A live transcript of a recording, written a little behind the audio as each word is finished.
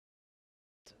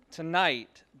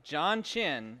Tonight, John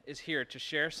Chen is here to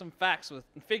share some facts and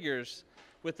figures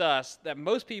with us that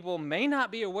most people may not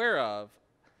be aware of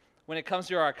when it comes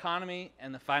to our economy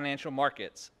and the financial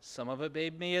markets. Some of it may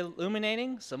be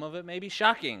illuminating, some of it may be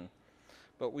shocking,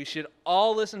 but we should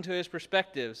all listen to his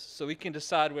perspectives so we can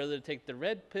decide whether to take the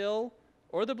red pill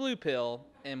or the blue pill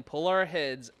and pull our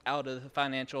heads out of the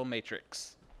financial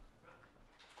matrix.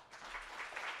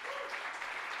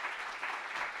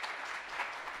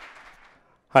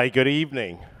 Hi, good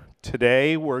evening.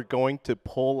 Today we're going to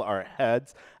pull our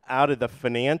heads out of the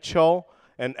financial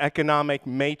and economic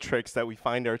matrix that we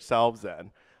find ourselves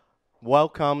in.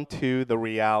 Welcome to the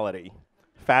reality.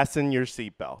 Fasten your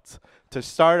seatbelts. To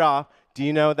start off, do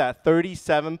you know that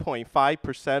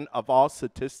 37.5% of all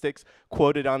statistics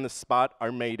quoted on the spot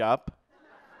are made up?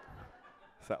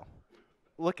 So,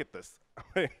 look at this.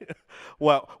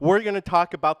 Well, we're going to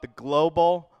talk about the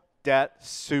global debt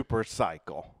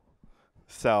supercycle.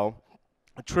 So,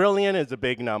 a trillion is a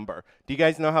big number. Do you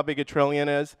guys know how big a trillion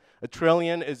is? A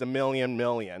trillion is a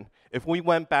million. If we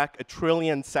went back a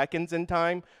trillion seconds in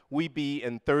time, we'd be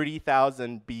in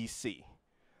 30,000 BC.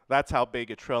 That's how big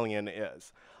a trillion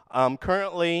is.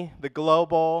 Currently, the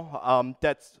global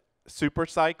debt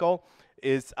supercycle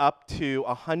is up to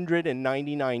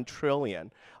 199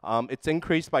 trillion. It's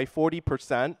increased by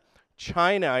 40%.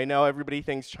 China, I know everybody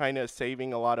thinks China is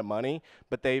saving a lot of money,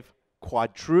 but they've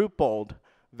quadrupled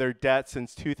their debt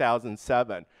since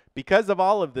 2007. Because of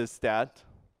all of this debt,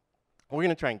 we're going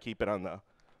to try and keep it on the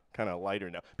kind of lighter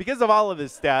note. Because of all of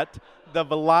this debt, the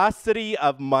velocity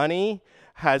of money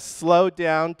has slowed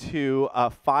down to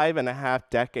a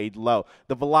 5.5-decade low.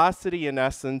 The velocity, in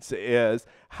essence, is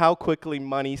how quickly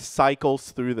money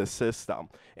cycles through the system.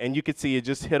 And you can see it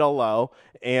just hit a low,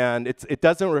 and it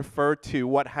doesn't refer to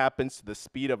what happens to the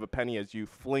speed of a penny as you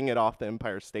fling it off the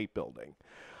Empire State Building.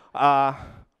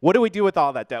 What do we do with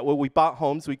all that debt? Well, we bought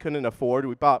homes we couldn't afford.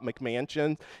 We bought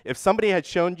McMansions. If somebody had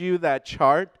shown you that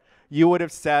chart, you would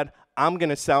have said, I'm going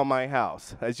to sell my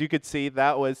house. As you could see,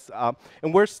 that was,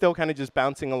 and we're still kind of just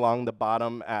bouncing along the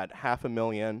bottom at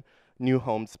 500,000 new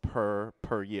homes per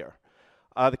year.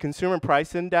 The Consumer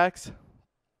Price Index,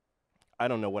 I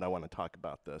don't know what I want to talk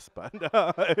about this, but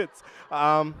it's,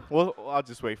 well, I'll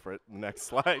just wait for it, the next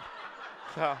slide.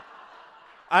 So,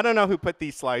 I don't know who put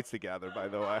these slides together, by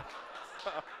the way.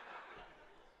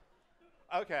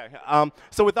 Okay,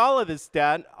 so with all of this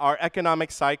debt, our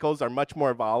economic cycles are much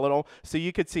more volatile. So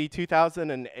you could see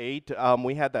 2008,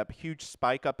 we had that huge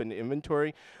spike up in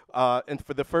inventory. And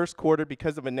for the first quarter,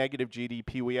 because of a negative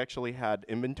GDP, we actually had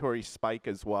inventory spike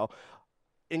as well.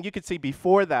 And you could see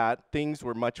before that, things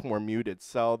were much more muted.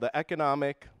 So the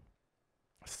economic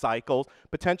cycles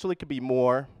potentially could be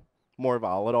more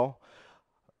volatile.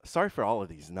 Sorry for all of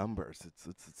these numbers.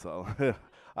 It's so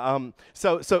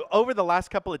over the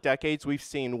last couple of decades, we've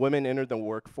seen women enter the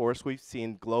workforce. We've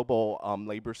seen global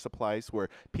labor supplies where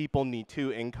people need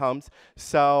two incomes.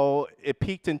 So it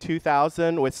peaked in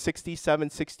 2000 with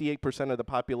 68% of the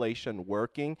population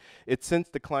working. It's since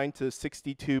declined to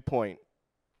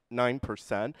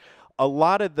 62.9%. A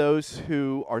lot of those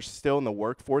who are still in the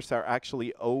workforce are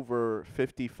actually over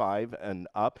 55 and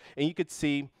up. And you could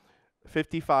see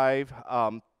 55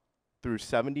 through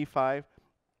 75,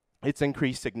 it's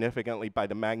increased significantly by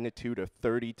the magnitude of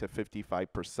 30 to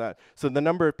 55%. So the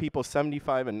number of people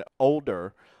 75 and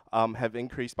older have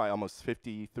increased by almost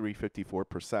 53,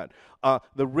 54%.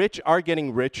 The rich are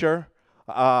getting richer.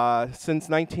 Since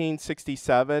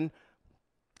 1967,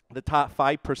 the top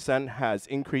 5% has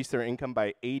increased their income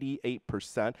by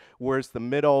 88%, whereas the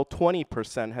middle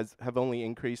 20% have only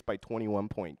increased by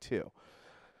 21.2%.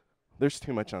 There's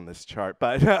too much on this chart,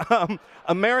 but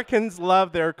Americans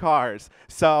love their cars.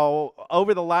 So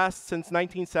over the since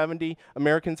 1970,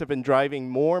 Americans have been driving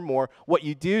more and more. What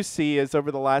you do see is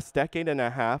over the last decade and a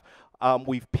half,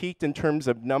 we've peaked in terms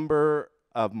of number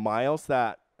of miles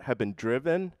that have been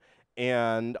driven,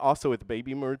 and also with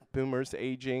baby boomers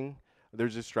aging, they're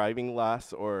just driving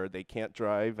less or they can't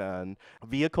drive, and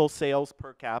vehicle sales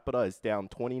per capita is down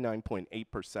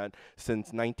 29.8% since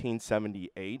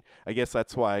 1978. I guess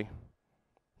that's why,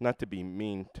 not to be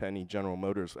mean to any General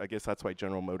Motors, I guess that's why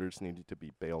General Motors needed to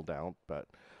be bailed out. But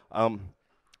a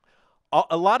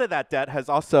lot of that debt has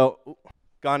also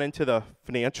gone into the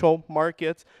financial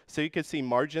markets. So you can see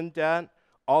margin debt,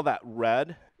 all that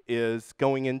red is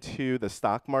going into the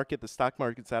stock market. The stock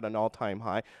market's at an all-time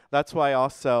high. That's why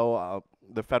also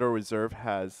the Federal Reserve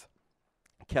has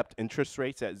kept interest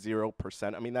rates at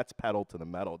 0%. I mean, that's pedal to the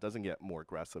metal. It doesn't get more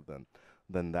aggressive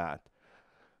than that.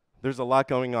 There's a lot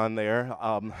going on there.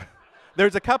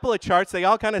 There's a couple of charts. They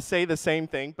all kind of say the same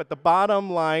thing, but the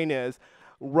bottom line is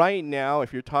right now,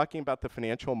 if you're talking about the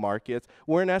financial markets,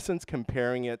 we're in essence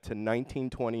comparing it to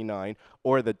 1929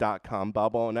 or the dot-com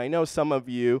bubble. And I know some of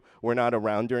you were not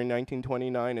around during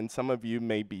 1929, and some of you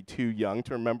may be too young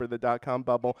to remember the dot-com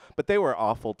bubble, but they were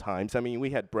awful times. I mean, we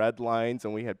had bread lines,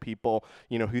 and we had people,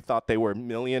 you know, who thought they were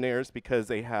millionaires because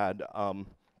they had,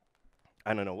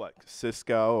 I don't know what,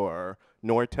 Cisco or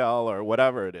Nortel or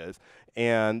whatever it is,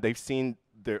 and they've seen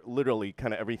their literally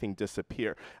kind of everything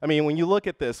disappear. I mean, when you look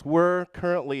at this, we're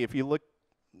currently, if you look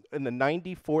in the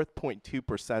 94.2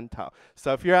 percentile.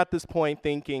 So if you're at this point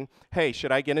thinking, hey,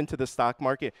 should I get into the stock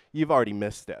market? You've already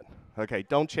missed it. Okay,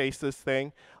 don't chase this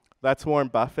thing. That's Warren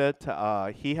Buffett.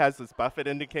 He has this Buffett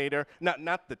indicator,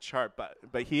 not the chart,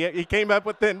 but he came up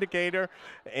with the indicator,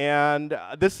 and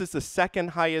this is the second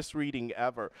highest reading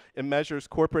ever. It measures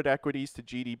corporate equities to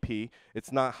GDP.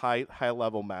 It's not high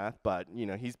level math, but you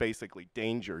know he's basically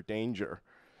danger.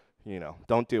 You know,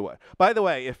 don't do it. By the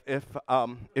way,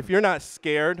 if you're not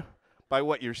scared by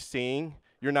what you're seeing,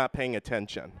 you're not paying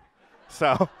attention.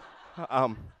 So,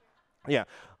 yeah.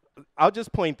 I'll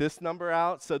just point this number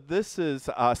out. So this is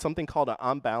something called an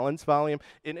on-balance volume.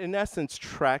 It, in essence,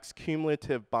 tracks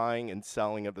cumulative buying and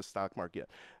selling of the stock market.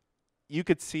 You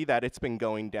could see that it's been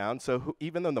going down. So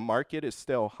even though the market is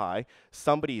still high,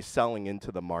 somebody is selling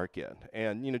into the market.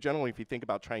 And you know, generally, if you think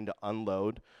about trying to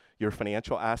unload your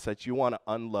financial assets, you want to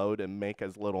unload and make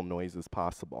as little noise as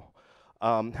possible.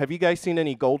 Have you guys seen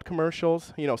any gold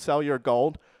commercials? You know, sell your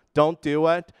gold. Don't do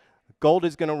it. Gold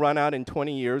is going to run out in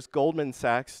 20 years. Goldman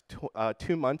Sachs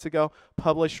 2 months ago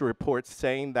published reports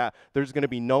saying that there's going to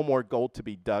be no more gold to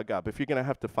be dug up. If you're going to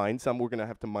have to find some, we're going to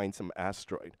have to mine some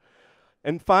asteroid.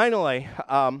 And finally,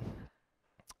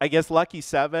 I guess lucky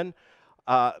 7,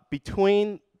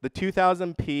 between the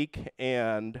 2000 peak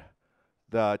and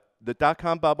the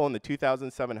dot-com bubble and the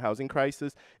 2007 housing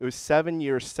crisis, it was 7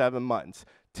 years, 7 months.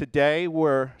 Today,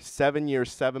 we're 7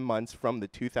 years, 7 months from the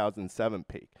 2007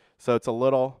 peak. So it's a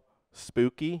little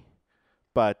spooky,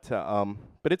 but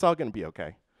it's all going to be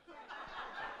okay.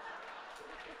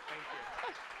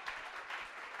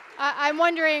 I'm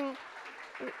wondering,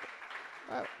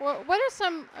 what are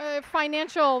some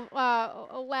financial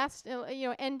last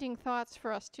ending thoughts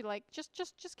for us to like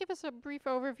just give us a brief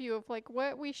overview of like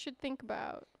what we should think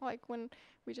about, like when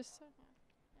we just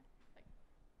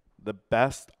The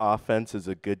best offense is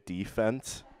a good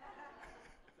defense.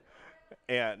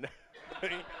 and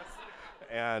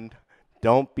and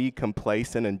don't be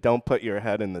complacent and don't put your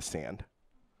head in the sand.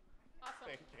 Awesome.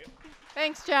 Thank you.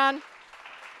 Thanks, John.